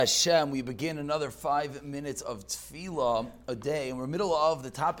Hashem, we begin another 5 minutes of tefillah a day, and we're in the middle of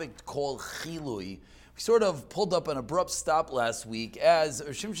the topic called chilui. We sort of pulled up an abrupt stop last week as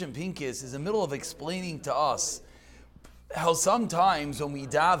Shearim Pincus is in the middle of explaining to us how sometimes when we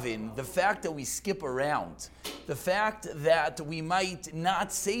daven, the fact that we skip around, the fact that we might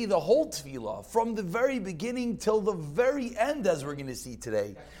not say the whole tefillah from the very beginning till the very end, as we're going to see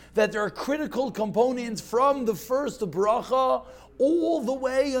today, that there are critical components from the first bracha all the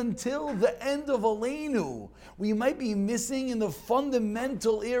way until the end of Aleinu. We might be missing in the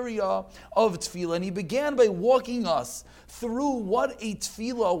fundamental area of tefillah. And he began by walking us through what a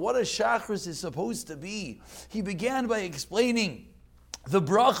tefillah, what a shachris is supposed to be. He began by explaining the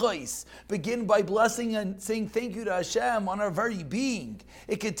brachos begin by blessing and saying thank you to Hashem on our very being.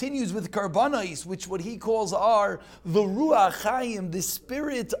 It continues with karbanos, which what he calls are the ruach chayim, the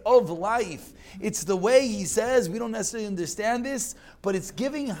spirit of life. It's the way he says, we don't necessarily understand this, but it's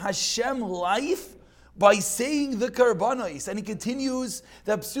giving Hashem life by saying the karbanos. And he continues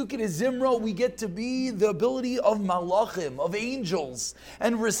that psukim zimra, we get to be the ability of malachim, of angels,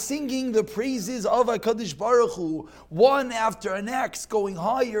 and we're singing the praises of HaKadosh Baruch Hu, one after the next, going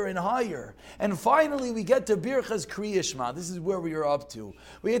higher and higher. And finally we get to Birchas Kriya Shema. This is where we are up to.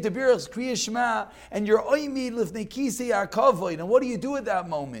 We get to Birchas Kriya Shema, and you're oimid lifnei kisei hakavod. And what do you do at that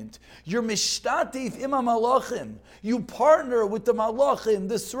moment? You're mishtatif ima malachim. You partner with the malachim,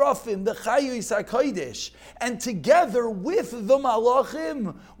 the srafim, the chayos hakodesh. And together with the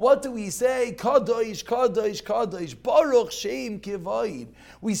malachim, what do we say? Kadosh, Kadosh, Kadosh, Baruch Shem Kivayid.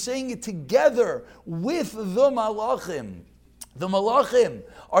 We sing it together with the malachim. The malachim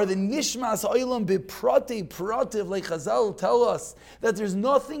are the nishmas olam beprate prativ, like Chazal tell us that there's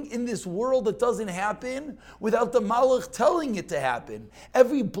nothing in this world that doesn't happen without the malach telling it to happen.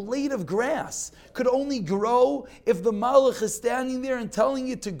 Every blade of grass could only grow if the malach is standing there and telling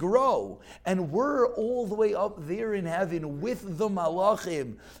it to grow. And we're all the way up there in heaven with the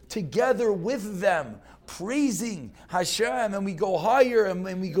malachim, together with them, praising Hashem, and we go higher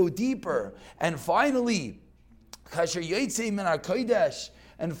and we go deeper. And finally, and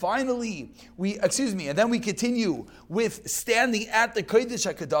finally, and then we continue with standing at the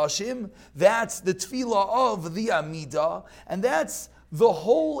Kodesh HaKadoshim. That's the tefillah of the Amidah, and that's the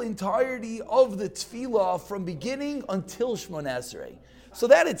whole entirety of the tefillah from beginning until Shmoneh Esrei. So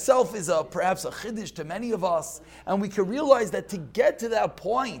that itself is perhaps a chiddush to many of us, and we can realize that to get to that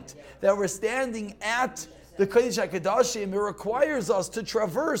point that we're standing at the Kodesh HaKadoshim, it requires us to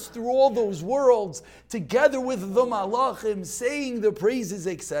traverse through all those worlds together with the malachim, saying the praises,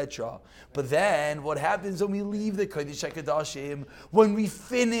 etc. But then, what happens when we leave the Kodesh HaKadoshim? When we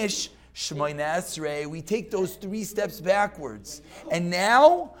finish Shmoneh Esrei, we take those 3 steps backwards. And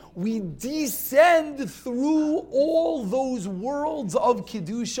now, we descend through all those worlds of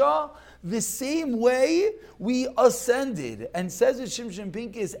Kedusha the same way we ascended. And says Shearim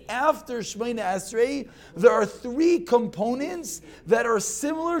Pincus, after Shmoneh Esrei, there are 3 components that are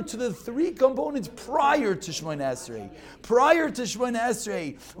similar to the 3 components prior to Shmoneh Esrei. Prior to Shmoneh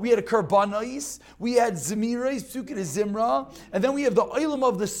Esrei, we had a karbanos, we had zemiros, psukim zimra, and then we have the olam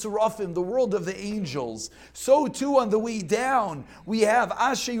of the serafim, the world of the angels. So too on the way down, we have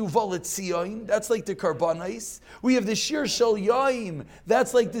Asher Yuval Etzion, that's like the karbanos. We have the Shir Shel Yaim,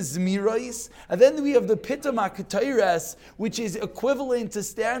 that's like the zemiros. And then we have the Pitam HaKatayres, which is equivalent to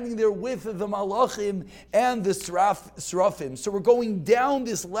standing there with the Malachim and the Srafim. So we're going down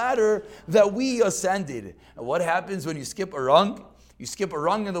this ladder that we ascended. And what happens when you skip a rung? You skip a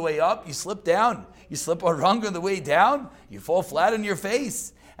rung on the way up, you slip down. You slip a rung on the way down, you fall flat on your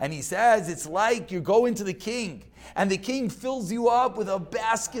face. And he says it's like you're going to the king, and the king fills you up with a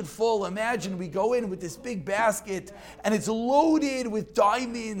basket full. Imagine we go in with this big basket, and it's loaded with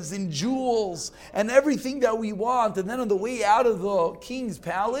diamonds and jewels and everything that we want. And then on the way out of the king's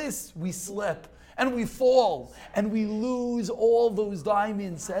palace, we slip and we fall and we lose all those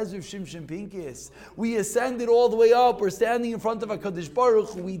diamonds. Says Rav Shearim Pincus, we ascended all the way up. We're standing in front of HaKadosh Baruch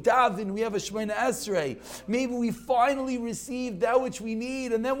Hu. We daven. We have a Shmoneh Esrei. Maybe we finally received that which we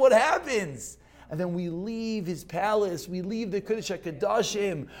need. And then what happens? And then we leave his palace, we leave the Kodesh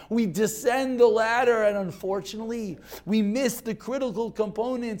HaKadoshim, we descend the ladder, and unfortunately, we miss the critical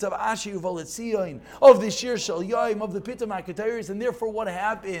components of Asher Yuval Etzion, of the Shir Shel Yaim, of the Pitam HaKatayres, and therefore what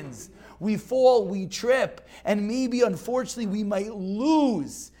happens? We fall, we trip, and maybe unfortunately we might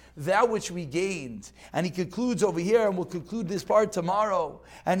lose that which we gained. And he concludes over here, and we'll conclude this part tomorrow,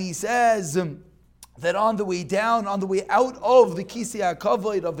 and he says that on the way down, on the way out of the Kisei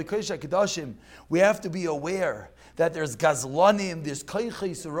HaKavod of the Kodesh HaKadoshim, we have to be aware that there's gazlanim, there's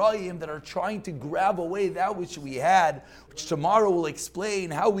koichei surayim that are trying to grab away that which we had, which tomorrow will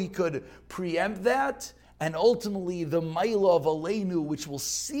explain how we could preempt that, and ultimately the Maila of Aleinu, which will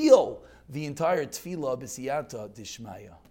seal the entire Tefillah b'siyata dishmaya.